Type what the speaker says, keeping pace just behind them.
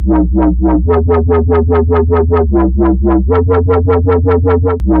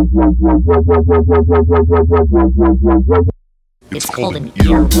It's called an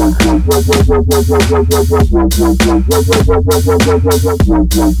earworm.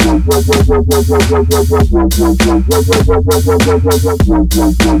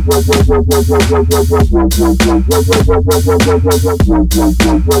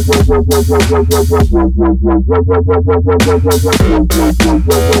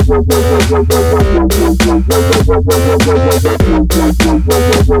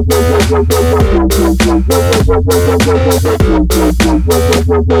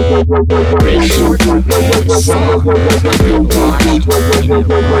 Red short is song been launched in the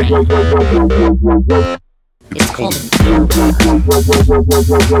brain. It's called an earworm.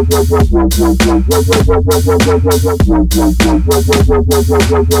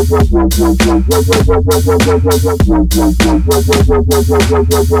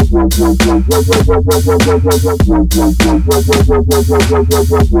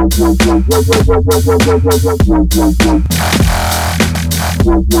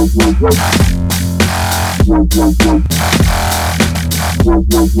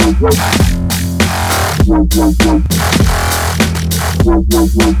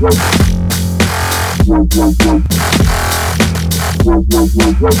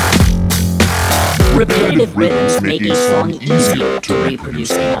 Repetitive rhythms make a song easier to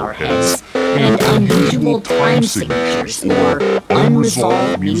reproduce in our heads, and unusual time signatures or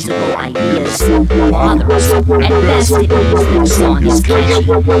unresolved musical ideas bother us. At best, it means the song is catchy.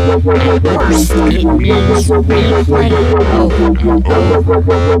 At worst, it means replay over and over.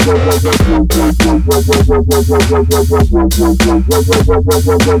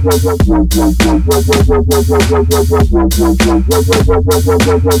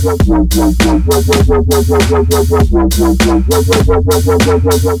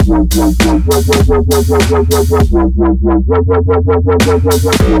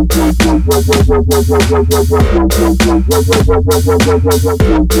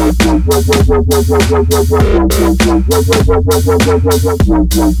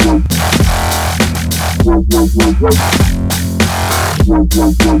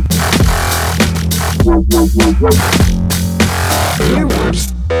 Earworms.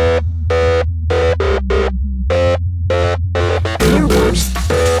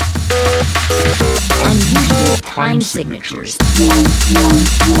 Unusual time signatures.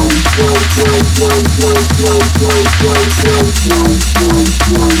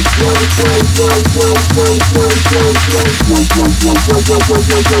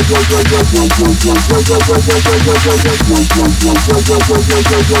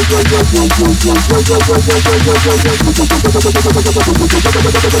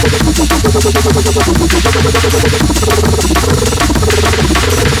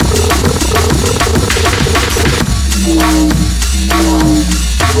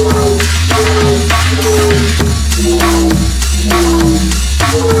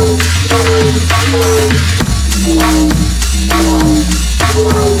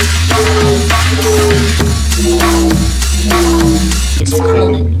 It's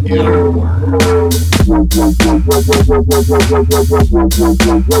called an earworm.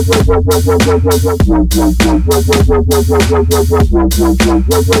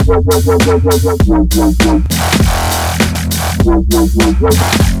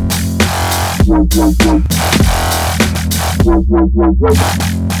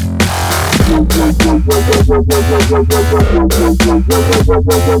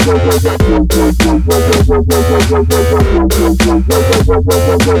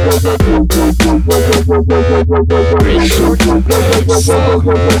 Red short song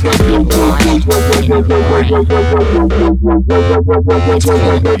been launched in the brain. It's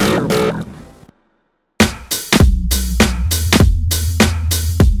called an earworm.